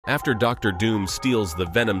After Dr. Doom steals the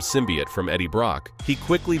Venom symbiote from Eddie Brock, he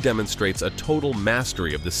quickly demonstrates a total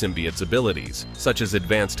mastery of the symbiote's abilities, such as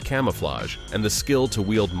advanced camouflage and the skill to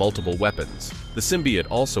wield multiple weapons. The symbiote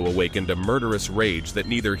also awakened a murderous rage that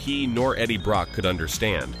neither he nor Eddie Brock could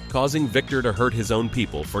understand, causing Victor to hurt his own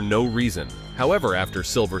people for no reason. However, after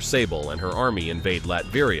Silver Sable and her army invade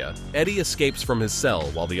Latveria, Eddie escapes from his cell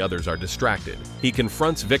while the others are distracted. He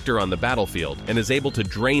confronts Victor on the battlefield and is able to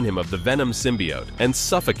drain him of the Venom symbiote and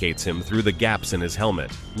suffocates him through the gaps in his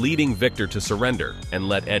helmet, leading Victor to surrender and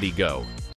let Eddie go.